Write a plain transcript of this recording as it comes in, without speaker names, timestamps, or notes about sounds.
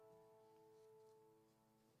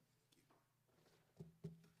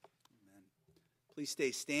Please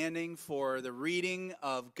stay standing for the reading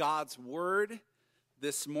of God's Word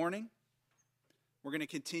this morning. We're going to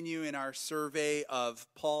continue in our survey of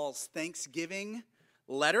Paul's Thanksgiving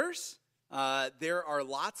letters. There are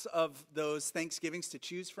lots of those Thanksgivings to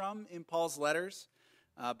choose from in Paul's letters,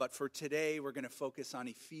 but for today we're going to focus on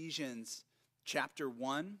Ephesians chapter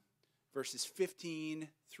 1, verses 15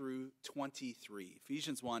 through 23.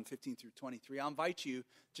 Ephesians 1, 15 through 23. I'll invite you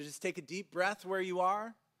to just take a deep breath where you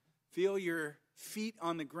are. Feel your feet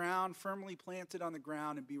on the ground, firmly planted on the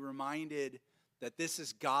ground, and be reminded that this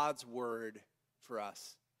is God's word for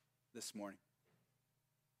us this morning.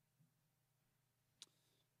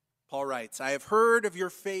 Paul writes, I have heard of your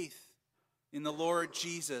faith in the Lord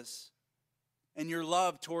Jesus and your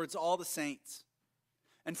love towards all the saints.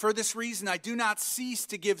 And for this reason, I do not cease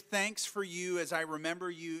to give thanks for you as I remember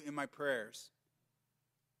you in my prayers,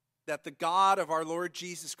 that the God of our Lord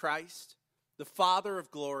Jesus Christ, the Father of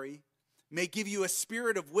glory, may give you a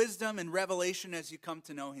spirit of wisdom and revelation as you come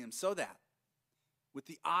to know him, so that, with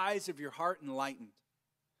the eyes of your heart enlightened,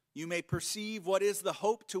 you may perceive what is the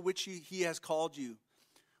hope to which he has called you,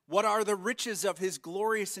 what are the riches of his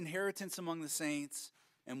glorious inheritance among the saints,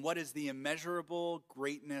 and what is the immeasurable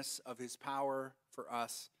greatness of his power for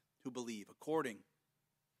us who believe, according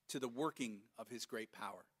to the working of his great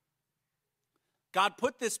power. God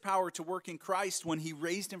put this power to work in Christ when he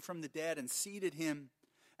raised him from the dead and seated him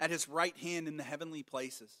at his right hand in the heavenly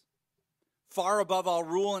places, far above all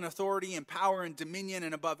rule and authority and power and dominion,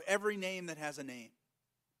 and above every name that has a name,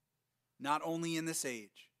 not only in this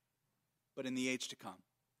age, but in the age to come.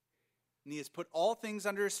 And he has put all things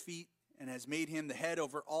under his feet and has made him the head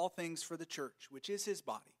over all things for the church, which is his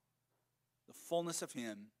body, the fullness of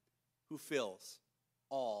him who fills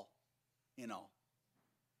all in all.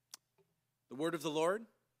 The word of the Lord.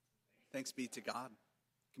 Thanks be to God.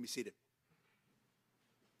 You can be seated.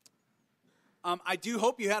 I do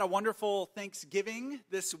hope you had a wonderful Thanksgiving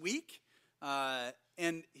this week.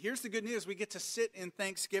 And here's the good news. We get to sit in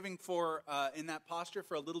Thanksgiving in that posture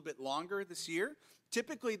for a little bit longer this year.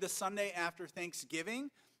 Typically, the Sunday after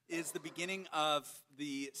Thanksgiving is the beginning of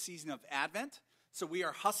the season of Advent. So we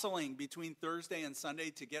are hustling between Thursday and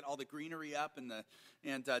Sunday to get all the greenery up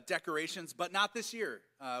and decorations, but not this year.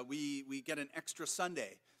 We get an extra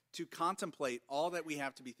Sunday to contemplate all that we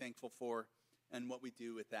have to be thankful for and what we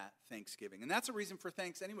do with that Thanksgiving. And that's a reason for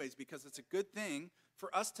thanks anyways, because it's a good thing for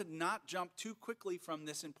us to not jump too quickly from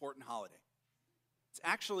this important holiday. It's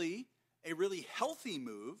actually a really healthy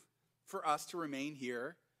move for us to remain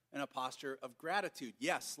here in a posture of gratitude.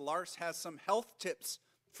 Yes, Lars has some health tips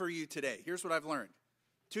for you today. Here's what I've learned.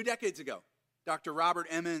 2 decades ago, Dr. Robert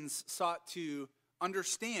Emmons sought to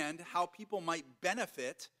understand how people might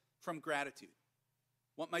benefit from gratitude.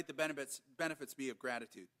 What might the benefits be of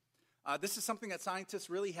gratitude? This is something that scientists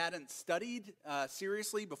really hadn't studied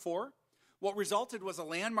seriously before. What resulted was a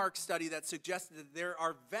landmark study that suggested that there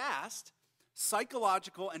are vast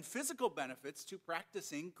psychological and physical benefits to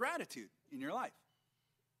practicing gratitude in your life,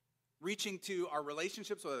 reaching to our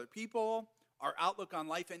relationships with other people, our outlook on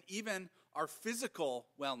life, and even our physical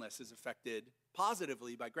wellness is affected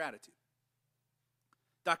positively by gratitude.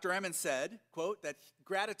 Dr. Emmons said, quote, that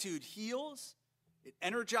gratitude heals, it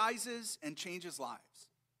energizes, and changes lives.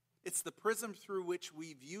 It's the prism through which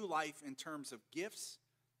we view life in terms of gifts,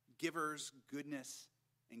 givers, goodness,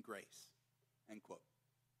 and grace, end quote.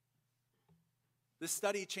 This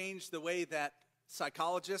study changed the way that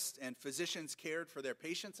psychologists and physicians cared for their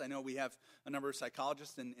patients. I know we have a number of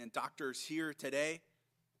psychologists and doctors here today,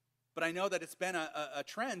 but I know that it's been a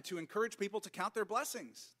trend to encourage people to count their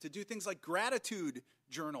blessings, to do things like gratitude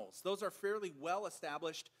journals. Those are fairly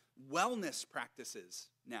well-established wellness practices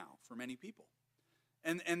now for many people.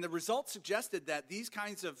 And the results suggested that these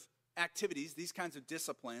kinds of activities, these kinds of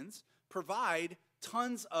disciplines, provide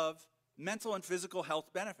tons of mental and physical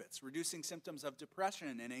health benefits, reducing symptoms of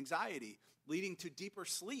depression and anxiety, leading to deeper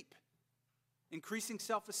sleep, increasing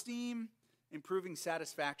self-esteem, improving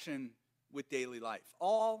satisfaction with daily life,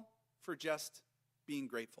 all for just being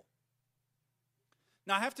grateful.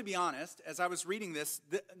 Now, I have to be honest, as I was reading this,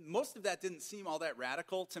 most of that didn't seem all that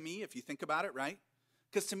radical to me, if you think about it, right?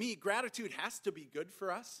 Because to me, gratitude has to be good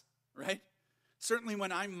for us, right? Certainly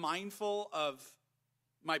when I'm mindful of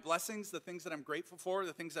my blessings, the things that I'm grateful for,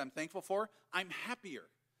 the things that I'm thankful for, I'm happier.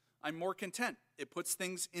 I'm more content. It puts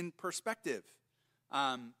things in perspective.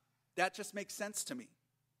 That just makes sense to me.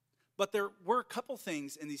 But there were a couple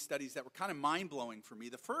things in these studies that were kind of mind-blowing for me.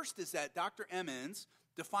 The first is that Dr. Emmons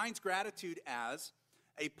defines gratitude as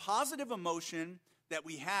a positive emotion that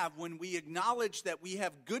we have when we acknowledge that we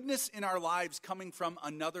have goodness in our lives coming from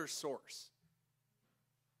another source.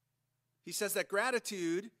 He says that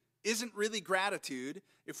gratitude isn't really gratitude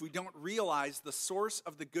if we don't realize the source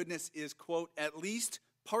of the goodness is, quote, at least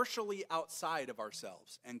partially outside of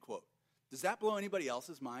ourselves, end quote. Does that blow anybody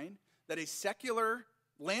else's mind? That a secular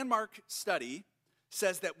landmark study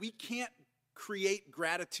says that we can't create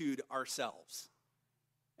gratitude ourselves.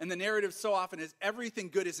 And the narrative so often is everything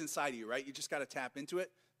good is inside of you, right? You just got to tap into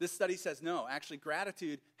it. This study says no, actually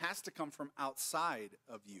gratitude has to come from outside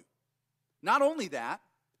of you. Not only that,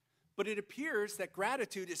 but it appears that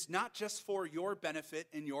gratitude is not just for your benefit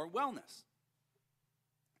and your wellness.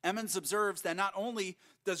 Emmons observes that not only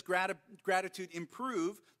does gratitude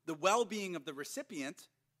improve the well-being of the recipient,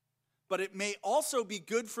 but it may also be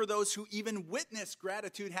good for those who even witness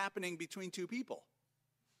gratitude happening between two people.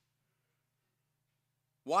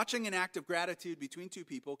 Watching an act of gratitude between two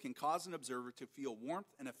people can cause an observer to feel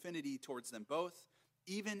warmth and affinity towards them both,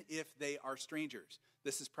 even if they are strangers.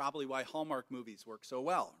 This is probably why Hallmark movies work so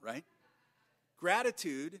well, right?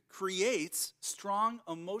 Gratitude creates strong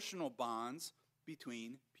emotional bonds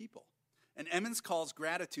between people. And Emmons calls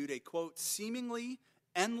gratitude a, quote, seemingly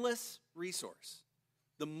endless resource.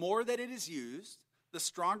 The more that it is used, the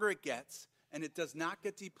stronger it gets, and it does not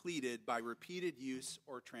get depleted by repeated use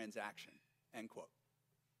or transaction, end quote.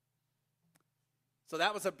 So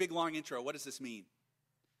that was a big, long intro. What does this mean?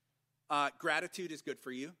 Gratitude is good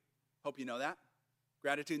for you. Hope you know that.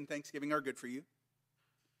 Gratitude and thanksgiving are good for you.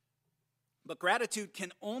 But gratitude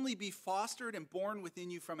can only be fostered and born within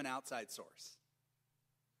you from an outside source.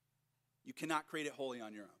 You cannot create it wholly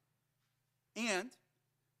on your own. And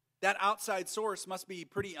that outside source must be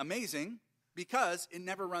pretty amazing because it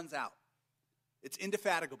never runs out. It's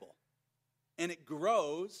indefatigable. And it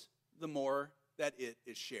grows the more that it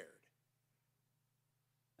is shared.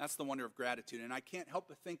 That's the wonder of gratitude. And I can't help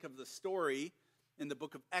but think of the story in the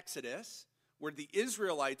book of Exodus where the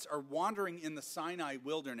Israelites are wandering in the Sinai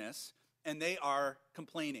wilderness and they are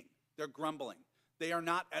complaining. They're grumbling. They are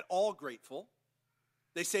not at all grateful.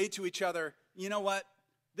 They say to each other, you know what?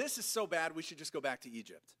 This is so bad we should just go back to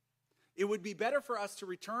Egypt. It would be better for us to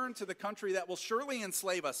return to the country that will surely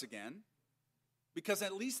enslave us again, because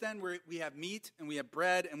at least then we have meat and we have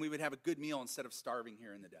bread and we would have a good meal instead of starving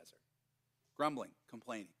here in the desert. Grumbling,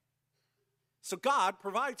 complaining. So God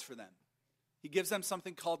provides for them. He gives them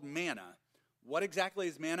something called manna. What exactly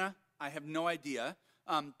is manna? I have no idea,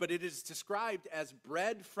 but it is described as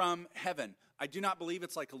bread from heaven. I do not believe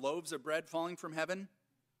it's like loaves of bread falling from heaven,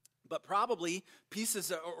 but probably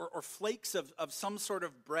pieces or flakes of some sort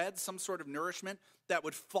of bread, some sort of nourishment that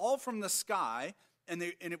would fall from the sky, and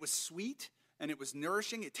it was sweet, and it was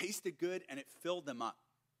nourishing, it tasted good, and it filled them up.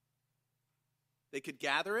 They could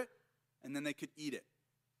gather it, and then they could eat it.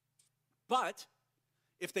 But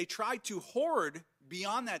if they tried to hoard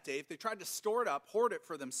beyond that day, if they tried to store it up, hoard it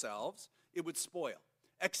for themselves, it would spoil.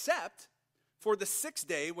 Except for the sixth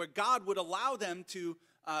day, where God would allow them to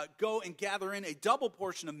go and gather in a double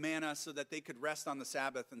portion of manna so that they could rest on the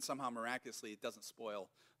Sabbath, and somehow miraculously it doesn't spoil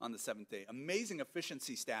on the seventh day. Amazing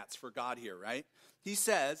efficiency stats for God here, right? He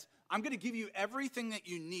says, I'm going to give you everything that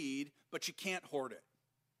you need, but you can't hoard it.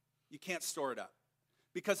 You can't store it up.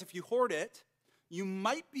 Because if you hoard it, you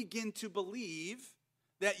might begin to believe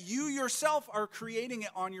that you yourself are creating it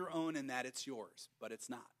on your own and that it's yours, but it's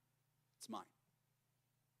not. It's mine.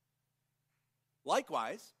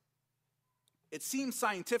 Likewise, it seems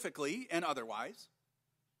scientifically and otherwise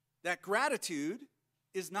that gratitude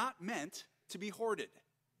is not meant to be hoarded.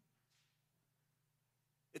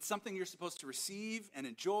 It's something you're supposed to receive and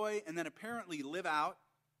enjoy and then apparently live out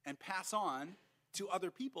and pass on to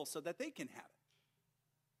other people so that they can have it.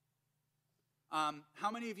 How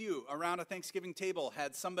many of you around a Thanksgiving table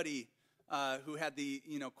had somebody who had the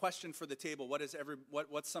question for the table?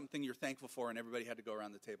 What's something you're thankful for? And everybody had to go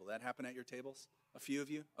around the table. That happened at your tables? A few of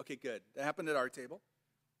you? Okay, good. That happened at our table.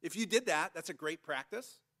 If you did that, that's a great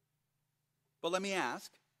practice. But let me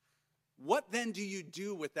ask, what then do you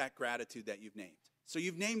do with that gratitude that you've named? So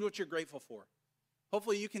you've named what you're grateful for.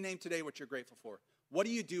 Hopefully you can name today what you're grateful for. What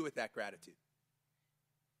do you do with that gratitude?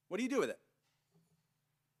 What do you do with it?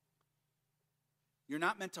 You're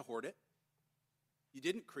not meant to hoard it. You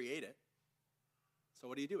didn't create it. So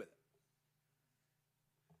what do you do with it?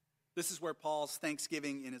 This is where Paul's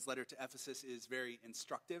thanksgiving in his letter to Ephesus is very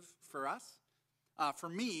instructive for us. For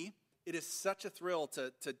me, it is such a thrill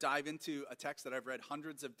to dive into a text that I've read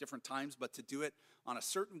hundreds of different times, but to do it on a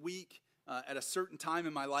certain week, at a certain time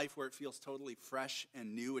in my life where it feels totally fresh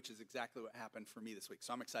and new, which is exactly what happened for me this week.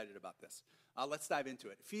 So I'm excited about this. Let's dive into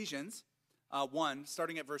it. Ephesians 1,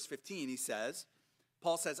 starting at verse 15,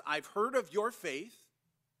 Paul says, I've heard of your faith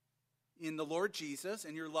in the Lord Jesus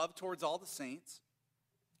and your love towards all the saints.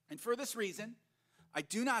 And for this reason, I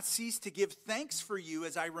do not cease to give thanks for you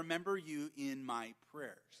as I remember you in my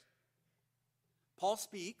prayers. Paul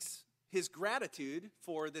speaks his gratitude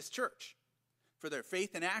for this church, for their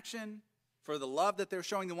faith in action, for the love that they're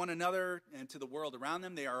showing to one another and to the world around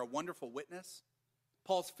them. They are a wonderful witness.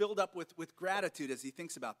 Paul's filled up with gratitude as he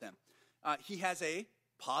thinks about them. He has a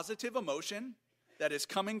positive emotion that is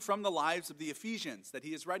coming from the lives of the Ephesians that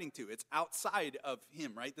he is writing to. It's outside of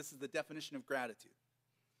him, right? This is the definition of gratitude.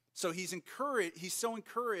 So he's so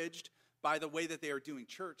encouraged by the way that they are doing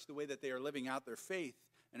church, the way that they are living out their faith,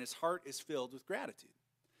 and his heart is filled with gratitude.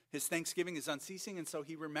 His thanksgiving is unceasing, and so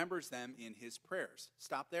he remembers them in his prayers.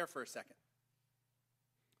 Stop there for a second.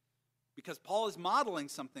 Because Paul is modeling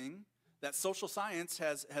something that social science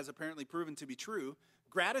has apparently proven to be true.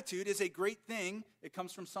 Gratitude is a great thing. It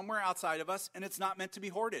comes from somewhere outside of us, and it's not meant to be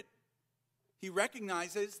hoarded. He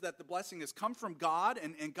recognizes that the blessing has come from God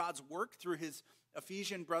and God's work through his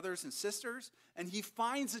Ephesian brothers and sisters, and he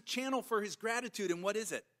finds a channel for his gratitude, and what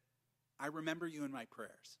is it? I remember you in my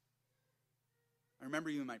prayers. I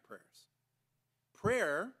remember you in my prayers.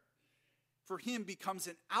 Prayer, for him, becomes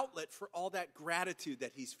an outlet for all that gratitude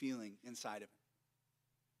that he's feeling inside of him.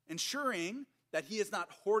 Ensuring that he is not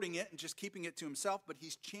hoarding it and just keeping it to himself, but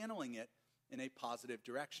he's channeling it in a positive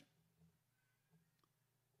direction.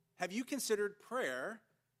 Have you considered prayer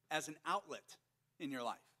as an outlet in your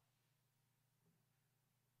life?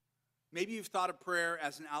 Maybe you've thought of prayer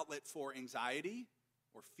as an outlet for anxiety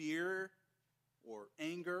or fear or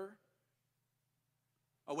anger,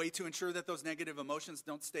 a way to ensure that those negative emotions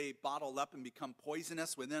don't stay bottled up and become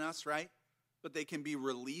poisonous within us, right? But they can be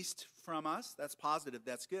released from us. That's positive,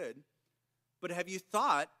 that's good. But have you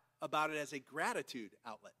thought about it as a gratitude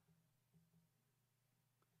outlet?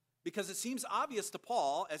 Because it seems obvious to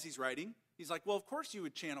Paul as he's writing. He's like, well, of course you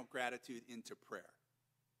would channel gratitude into prayer.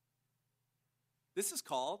 This is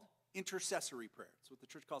called intercessory prayer. It's what the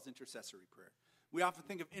church calls intercessory prayer. We often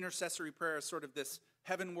think of intercessory prayer as sort of this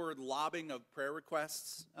heavenward lobbing of prayer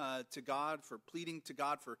requests to God, for pleading to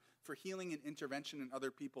God for healing and intervention in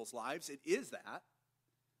other people's lives. It is that,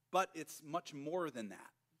 but it's much more than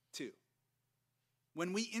that, too.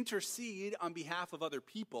 When we intercede on behalf of other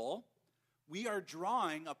people, we are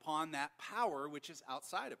drawing upon that power which is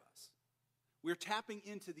outside of us. We're tapping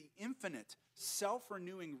into the infinite,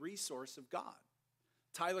 self-renewing resource of God.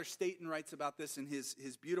 Tyler Staton writes about this in his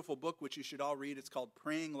beautiful book, which you should all read. It's called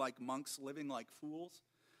Praying Like Monks, Living Like Fools.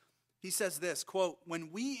 He says this, quote,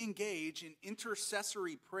 when we engage in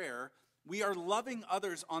intercessory prayer, we are loving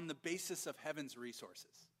others on the basis of heaven's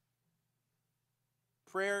resources.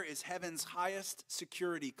 Prayer is heaven's highest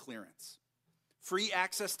security clearance. Free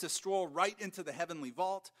access to stroll right into the heavenly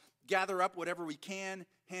vault, gather up whatever we can,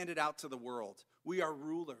 hand it out to the world. We are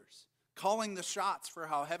rulers, calling the shots for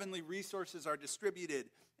how heavenly resources are distributed.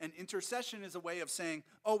 And intercession is a way of saying,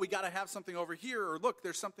 oh, we got to have something over here, or look,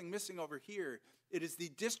 there's something missing over here. It is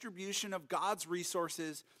the distribution of God's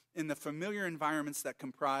resources in the familiar environments that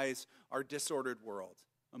comprise our disordered world,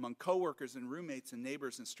 among coworkers and roommates and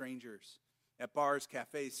neighbors and strangers, at bars,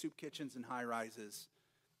 cafes, soup kitchens, and high-rises,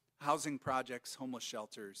 housing projects, homeless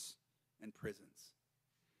shelters, and prisons.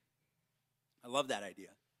 I love that idea.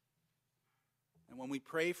 And when we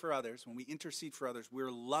pray for others, when we intercede for others,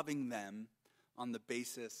 we're loving them on the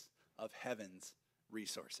basis of heaven's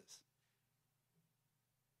resources.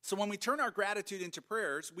 So when we turn our gratitude into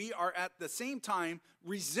prayers, we are at the same time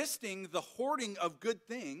resisting the hoarding of good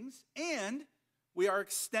things, and we are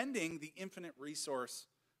extending the infinite resource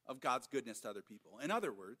of God's goodness to other people. In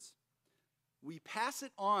other words, we pass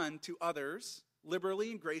it on to others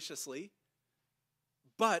liberally and graciously,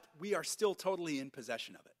 but we are still totally in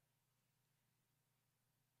possession of it.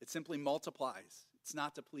 It simply multiplies. It's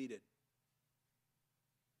not depleted.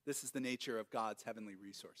 This is the nature of God's heavenly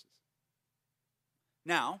resources.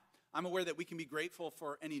 Now, I'm aware that we can be grateful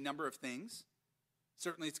for any number of things.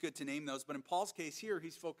 Certainly it's good to name those, but in Paul's case here,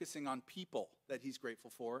 he's focusing on people that he's grateful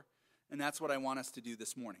for, and that's what I want us to do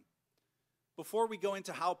this morning. Before we go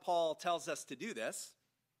into how Paul tells us to do this,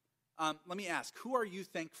 let me ask, who are you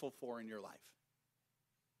thankful for in your life?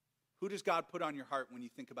 Who does God put on your heart when you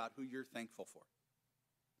think about who you're thankful for?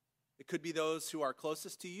 It could be those who are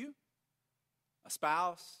closest to you, a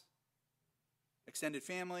spouse, extended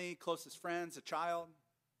family, closest friends, a child.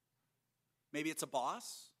 Maybe it's a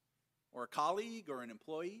boss or a colleague or an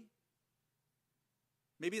employee.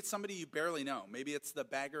 Maybe it's somebody you barely know. Maybe it's the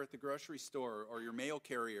bagger at the grocery store or your mail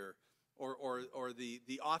carrier or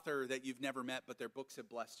the author that you've never met but their books have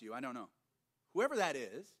blessed you. I don't know. Whoever that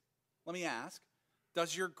is, let me ask,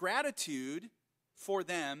 does your gratitude for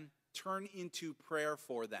them turn into prayer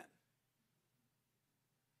for them?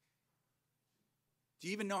 Do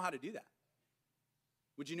you even know how to do that?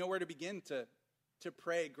 Would you know where to begin to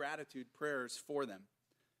pray gratitude prayers for them?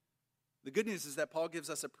 The good news is that Paul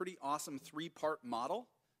gives us a pretty awesome 3-part model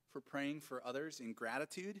for praying for others in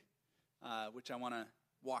gratitude, which I want to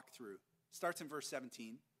walk through. Starts in verse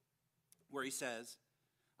 17, where he says,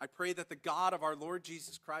 I pray that the God of our Lord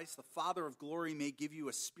Jesus Christ, the Father of glory, may give you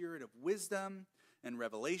a spirit of wisdom and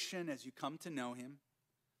revelation as you come to know him,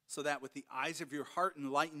 so that with the eyes of your heart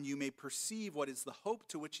enlightened you may perceive what is the hope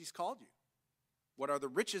to which he's called you, what are the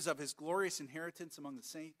riches of his glorious inheritance among the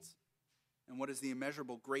saints, and what is the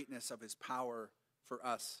immeasurable greatness of his power for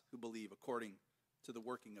us who believe, according to the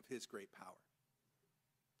working of his great power.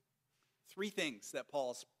 3 things that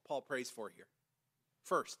Paul prays for here.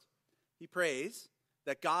 First, he prays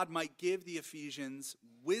that God might give the Ephesians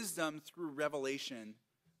wisdom through revelation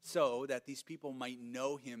so that these people might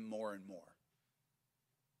know him more and more.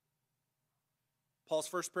 Paul's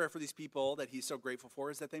first prayer for these people that he's so grateful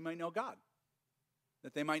for is that they might know God.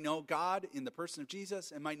 That they might know God in the person of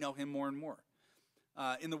Jesus and might know him more and more.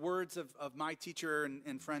 In the words of my teacher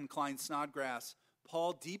and friend Klein Snodgrass,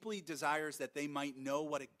 Paul deeply desires that they might know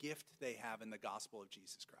what a gift they have in the gospel of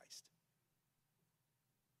Jesus Christ.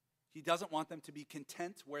 He doesn't want them to be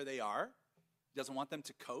content where they are. He doesn't want them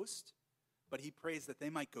to coast. But he prays that they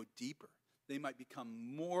might go deeper. They might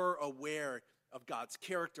become more aware of God's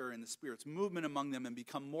character and the Spirit's movement among them and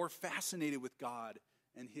become more fascinated with God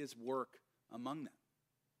and his work among them.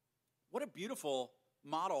 What a beautiful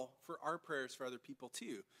model for our prayers for other people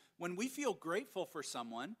too. When we feel grateful for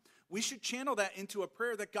someone, we should channel that into a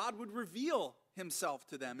prayer that God would reveal himself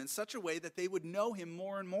to them in such a way that they would know him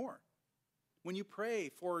more and more. When you pray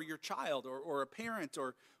for your child or a parent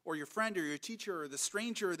or your friend or your teacher or the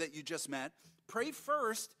stranger that you just met, pray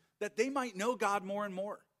first that they might know God more and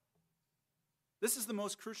more. This is the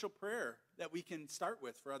most crucial prayer that we can start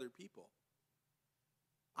with for other people.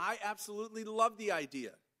 I absolutely love the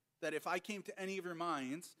idea that if I came to any of your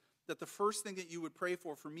minds, that the first thing that you would pray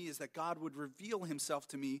for me is that God would reveal himself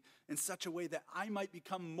to me in such a way that I might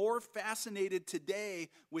become more fascinated today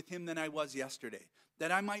with him than I was yesterday.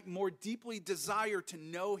 That I might more deeply desire to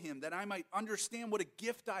know him. That I might understand what a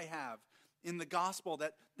gift I have in the gospel.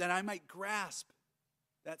 That I might grasp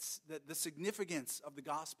the significance of the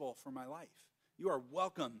gospel for my life. You are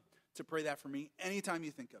welcome to pray that for me anytime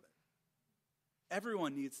you think of it.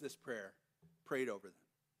 Everyone needs this prayer prayed over them.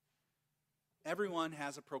 Everyone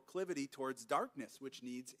has a proclivity towards darkness, which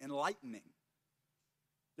needs enlightening.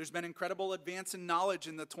 There's been incredible advance in knowledge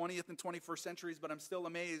in the 20th and 21st centuries, but I'm still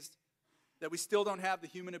amazed that we still don't have the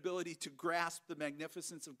human ability to grasp the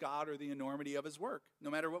magnificence of God or the enormity of his work,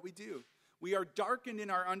 no matter what we do. We are darkened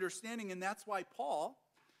in our understanding, and that's why Paul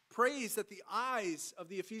prays that the eyes of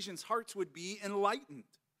the Ephesians' hearts would be enlightened,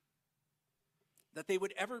 that they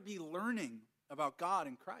would ever be learning about God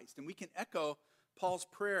and Christ. And we can echo Paul's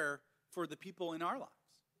prayer for the people in our lives.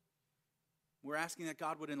 We're asking that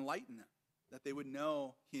God would enlighten them, that they would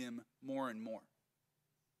know him more and more.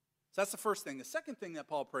 So that's the first thing. The second thing that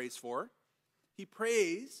Paul prays for, he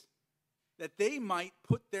prays that they might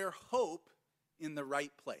put their hope in the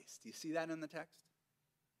right place. Do you see that in the text?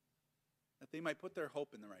 That they might put their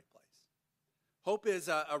hope in the right place. Hope is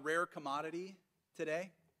a rare commodity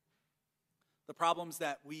today. The problems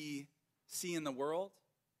that we see in the world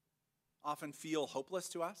often feel hopeless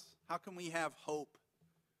to us. How can we have hope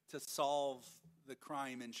to solve the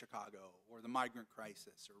crime in Chicago or the migrant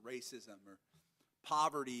crisis or racism or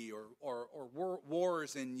poverty or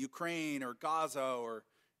wars in Ukraine or Gaza or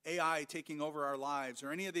AI taking over our lives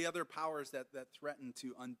or any of the other powers that threaten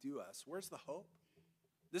to undo us? Where's the hope?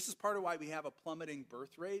 This is part of why we have a plummeting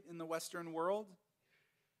birth rate in the Western world.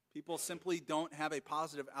 People simply don't have a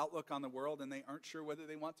positive outlook on the world, and they aren't sure whether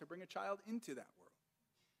they want to bring a child into that world.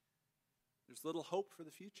 There's little hope for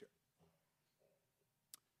the future.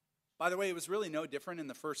 By the way, it was really no different in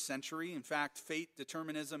the first century. In fact, fate,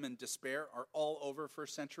 determinism, and despair are all over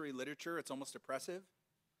first century literature. It's almost oppressive.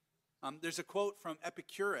 There's a quote from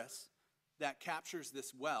Epicurus that captures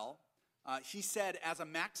this well. He said, as a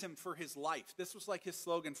maxim for his life, this was like his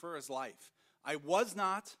slogan for his life: I was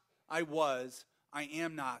not, I was, I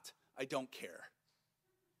am not, I don't care.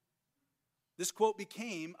 This quote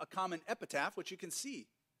became a common epitaph, which you can see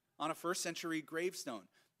on a first century gravestone.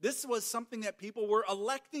 This was something that people were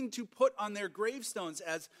electing to put on their gravestones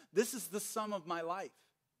as, this is the sum of my life.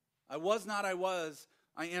 I was not, I was,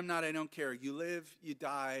 I am not, I don't care. You live, you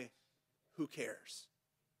die, who cares?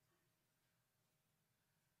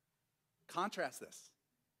 Contrast this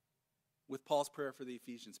with Paul's prayer for the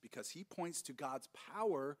Ephesians, because he points to God's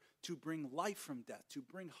power to bring life from death, to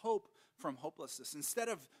bring hope from hopelessness. Instead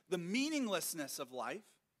of the meaninglessness of life,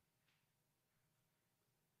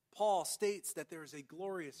 Paul states that there is a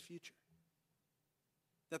glorious future,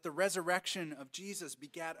 that the resurrection of Jesus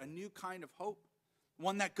begat a new kind of hope,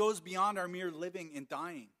 one that goes beyond our mere living and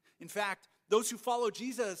dying. In fact, those who follow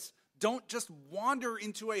Jesus don't just wander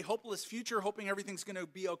into a hopeless future hoping everything's going to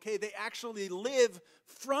be okay. They actually live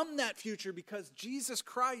from that future because Jesus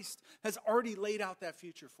Christ has already laid out that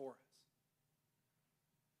future for us.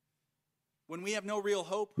 When we have no real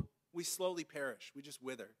hope, we slowly perish. We just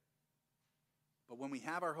wither. But when we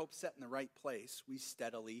have our hope set in the right place, we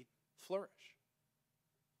steadily flourish.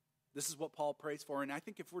 This is what Paul prays for. And I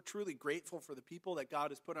think if we're truly grateful for the people that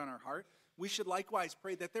God has put on our heart, we should likewise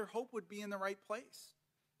pray that their hope would be in the right place,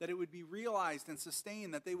 that it would be realized and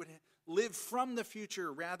sustained, that they would live from the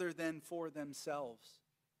future rather than for themselves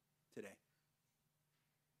today.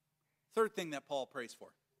 Third thing that Paul prays for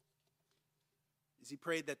is he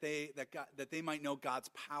prayed that they might know God's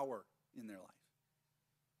power in their life.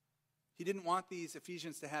 He didn't want these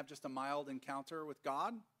Ephesians to have just a mild encounter with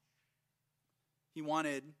God. He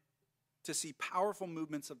wanted to see powerful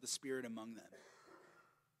movements of the Spirit among them.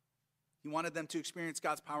 He wanted them to experience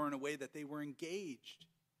God's power in a way that they were engaged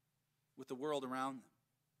with the world around them.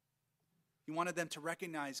 He wanted them to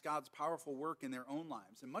recognize God's powerful work in their own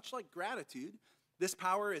lives. And much like gratitude, this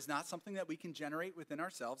power is not something that we can generate within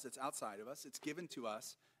ourselves. It's outside of us. It's given to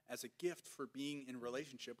us as a gift for being in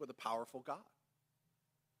relationship with a powerful God.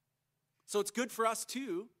 So it's good for us,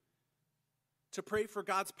 too, to pray for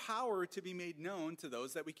God's power to be made known to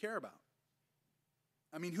those that we care about.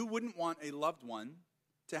 I mean, who wouldn't want a loved one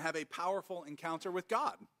to have a powerful encounter with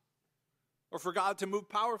God? Or for God to move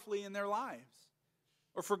powerfully in their lives?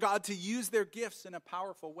 Or for God to use their gifts in a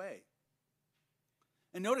powerful way?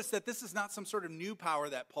 And notice that this is not some sort of new power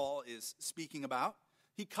that Paul is speaking about.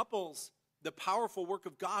 He couples the powerful work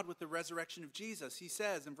of God with the resurrection of Jesus. He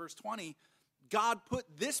says in verse 20, God put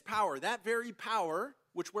this power, that very power,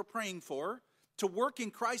 which we're praying for, to work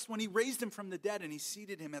in Christ when he raised him from the dead and he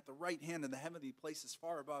seated him at the right hand in the heavenly places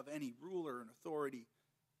far above any ruler and authority,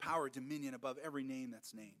 power, dominion, above every name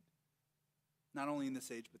that's named. Not only in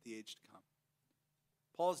this age, but the age to come.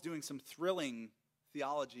 Paul is doing some thrilling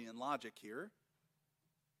theology and logic here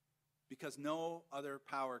because no other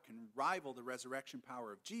power can rival the resurrection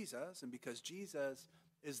power of Jesus, and because Jesus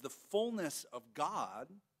is the fullness of God,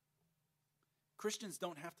 Christians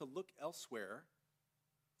don't have to look elsewhere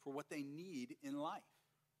for what they need in life.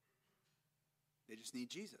 They just need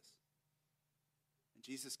Jesus. And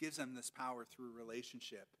Jesus gives them this power through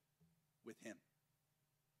relationship with him.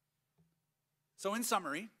 So in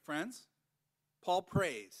summary, friends, Paul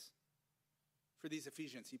prays for these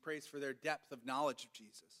Ephesians. He prays for their depth of knowledge of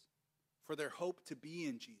Jesus, for their hope to be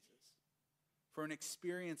in Jesus, for an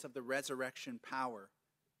experience of the resurrection power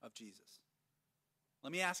of Jesus.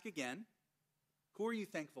 Let me ask again, who are you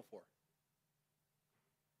thankful for?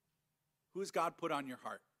 Who has God put on your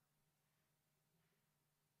heart?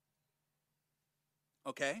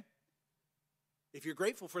 Okay? If you're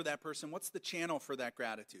grateful for that person, what's the channel for that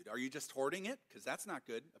gratitude? Are you just hoarding it? Because that's not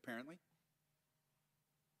good, apparently.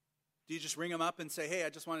 Do you just ring them up and say, hey, I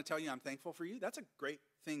just want to tell you I'm thankful for you? That's a great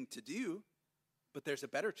thing to do, but there's a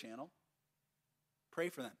better channel. Pray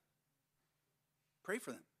for them. Pray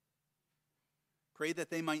for them. Pray that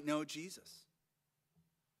they might know Jesus,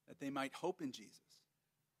 that they might hope in Jesus,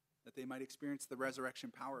 that they might experience the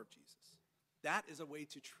resurrection power of Jesus. That is a way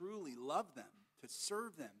to truly love them, to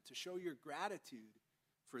serve them, to show your gratitude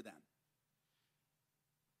for them.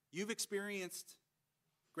 You've experienced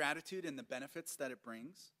gratitude and the benefits that it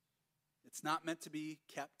brings. It's not meant to be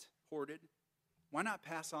kept, hoarded. Why not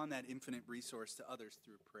pass on that infinite resource to others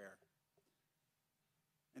through prayer?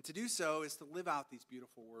 And to do so is to live out these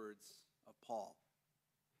beautiful words of Paul.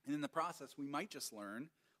 And in the process, we might just learn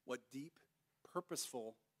what deep,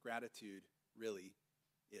 purposeful gratitude really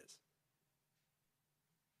is.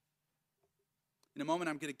 In a moment,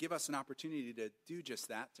 I'm going to give us an opportunity to do just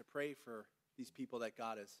that, to pray for these people that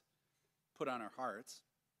God has put on our hearts.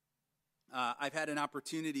 I've had an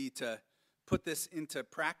opportunity to put this into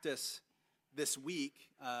practice this week.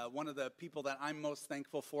 One of the people that I'm most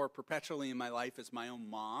thankful for perpetually in my life is my own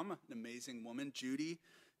mom, an amazing woman, Judy,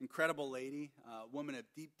 incredible lady, woman of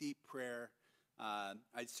deep, deep prayer.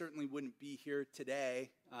 I certainly wouldn't be here today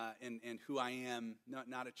and who I am,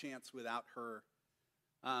 not a chance without her.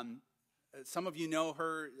 Some of you know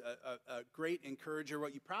her, a great encourager.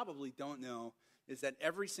 What you probably don't know is that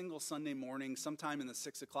every single Sunday morning, sometime in the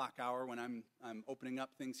 6 o'clock hour when I'm opening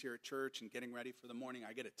up things here at church and getting ready for the morning,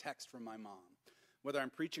 I get a text from my mom, whether I'm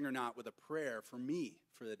preaching or not, with a prayer for me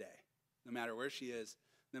for the day, no matter where she is,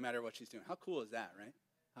 no matter what she's doing. How cool is that, right?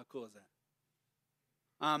 How cool is that?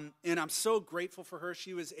 And I'm so grateful for her.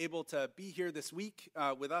 She was able to be here this week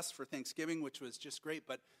with us for Thanksgiving, which was just great.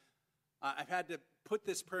 But I've had to put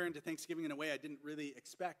this prayer into Thanksgiving in a way I didn't really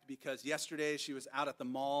expect, because yesterday she was out at the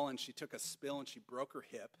mall and she took a spill and she broke her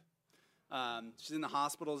hip. She's in the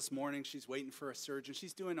hospital this morning. She's waiting for a surgeon.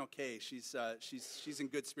 She's doing okay. She's in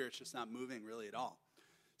good spirits, just not moving really at all.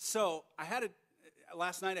 So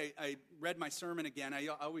last night I read my sermon again. I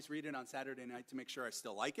always read it on Saturday night to make sure I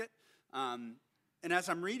still like it. And as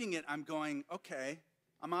I'm reading it, I'm going, okay,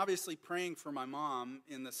 I'm obviously praying for my mom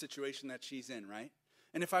in the situation that she's in, right?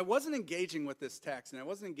 And if I wasn't engaging with this text and I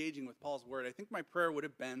wasn't engaging with Paul's word, I think my prayer would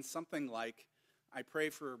have been something like, I pray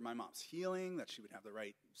for my mom's healing, that she would have the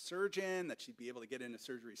right surgeon, that she'd be able to get into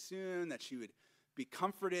surgery soon, that she would be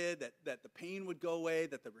comforted, that the pain would go away,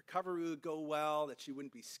 that the recovery would go well, that she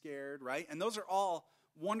wouldn't be scared, right? And those are all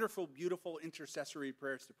wonderful, beautiful intercessory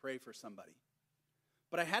prayers to pray for somebody.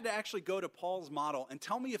 But I had to actually go to Paul's model and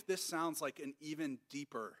tell me if this sounds like an even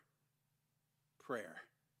deeper prayer.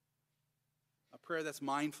 A prayer that's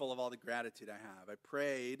mindful of all the gratitude I have. I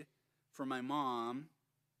prayed for my mom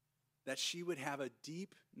that she would have a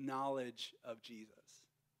deep knowledge of Jesus.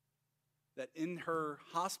 That in her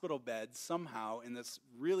hospital bed, somehow, in this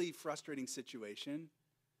really frustrating situation,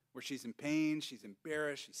 where she's in pain, she's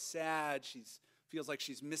embarrassed, she's sad, she feels like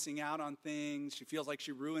she's missing out on things, she feels like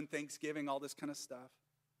she ruined Thanksgiving, all this kind of stuff.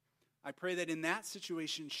 I pray that in that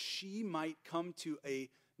situation, she might come to a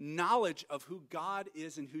knowledge of who God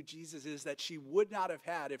is and who Jesus is that she would not have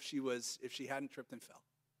had if she hadn't tripped and fell.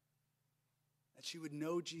 That she would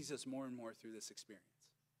know Jesus more and more through this experience.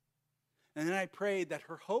 And then I prayed that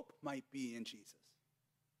her hope might be in Jesus.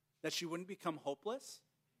 That she wouldn't become hopeless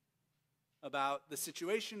about the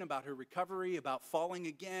situation, about her recovery, about falling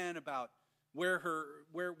again, about where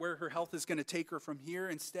her health is going to take her from here.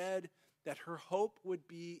 Instead, that her hope would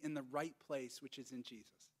be in the right place, which is in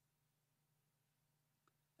Jesus.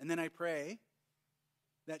 And then I pray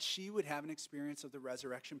that she would have an experience of the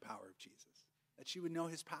resurrection power of Jesus. That she would know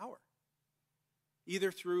his power.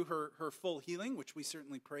 Either through her full healing, which we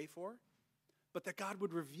certainly pray for, but that God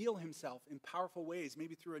would reveal himself in powerful ways,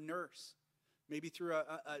 maybe through a nurse, maybe through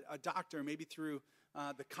a doctor, maybe through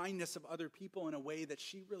the kindness of other people in a way that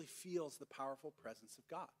she really feels the powerful presence of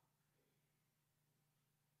God.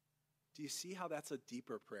 Do you see how that's a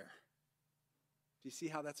deeper prayer? Do you see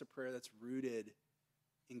how that's a prayer that's rooted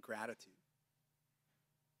in gratitude?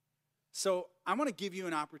 So I want to give you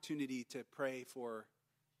an opportunity to pray for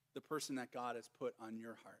the person that God has put on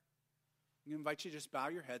your heart. I'm going to invite you to just bow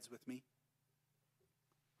your heads with me.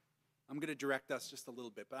 I'm going to direct us just a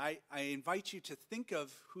little bit, but I invite you to think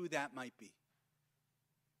of who that might be.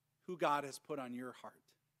 Who God has put on your heart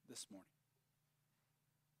this morning.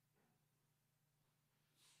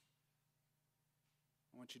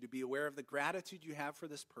 I want you to be aware of the gratitude you have for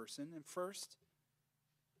this person. And first,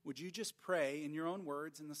 would you just pray in your own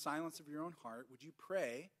words, in the silence of your own heart, would you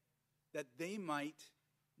pray that they might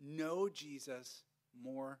know Jesus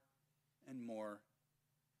more and more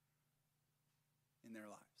in their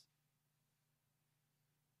lives?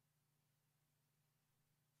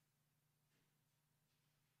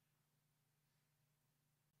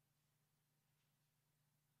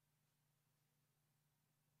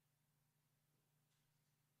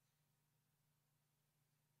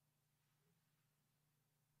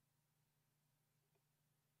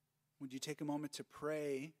 Would you take a moment to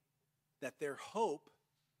pray that their hope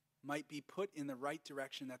might be put in the right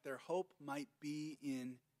direction, that their hope might be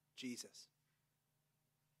in Jesus?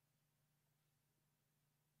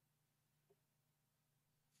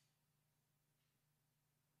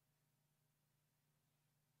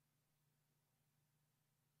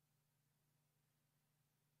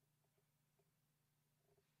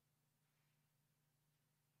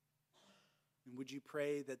 And would you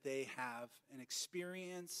pray that they have an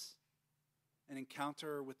experience, an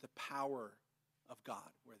encounter with the power of God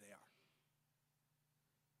where they are?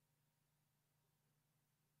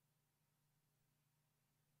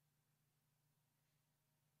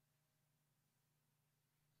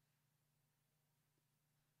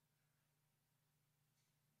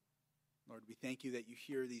 Lord, we thank you that you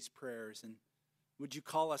hear these prayers, and would you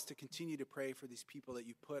call us to continue to pray for these people that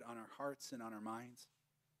you put on our hearts and on our minds?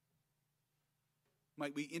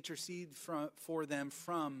 Might we intercede for them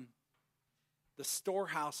from the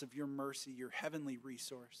storehouse of your mercy, your heavenly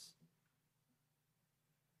resource?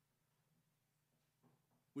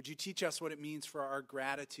 Would you teach us what it means for our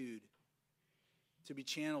gratitude to be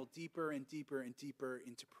channeled deeper and deeper and deeper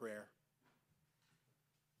into prayer?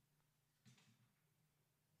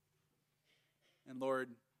 And Lord,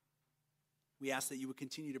 we ask that you would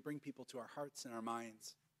continue to bring people to our hearts and our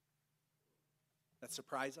minds. that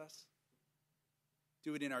surprise us.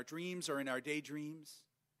 Do it in our dreams or in our daydreams,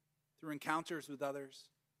 through encounters with others.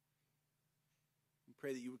 We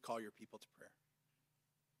pray that you would call your people to prayer.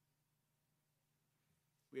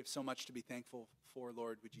 We have so much to be thankful for,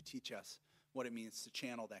 Lord. Would you teach us what it means to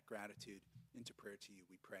channel that gratitude into prayer to you,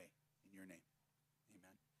 we pray in your name.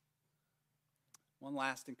 Amen. One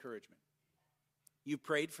last encouragement. You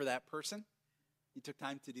prayed for that person. You took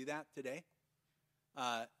time to do that today.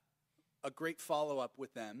 A great follow-up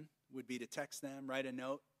with them would be to text them, write a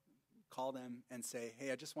note, call them, and say,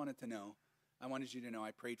 hey, I wanted you to know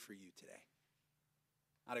I prayed for you today.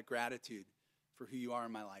 Out of gratitude for who you are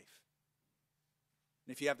in my life.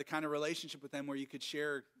 And if you have the kind of relationship with them where you could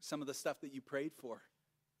share some of the stuff that you prayed for,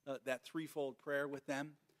 that threefold prayer with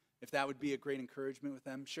them, if that would be a great encouragement with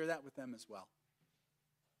them, share that with them as well.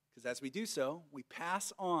 Because as we do so, we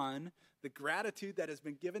pass on the gratitude that has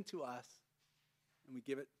been given to us, and we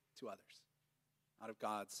give it to others out of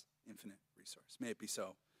God's infinite resource. May it be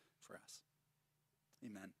so for us.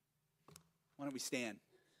 Amen. Why don't we stand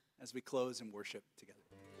as we close and worship together?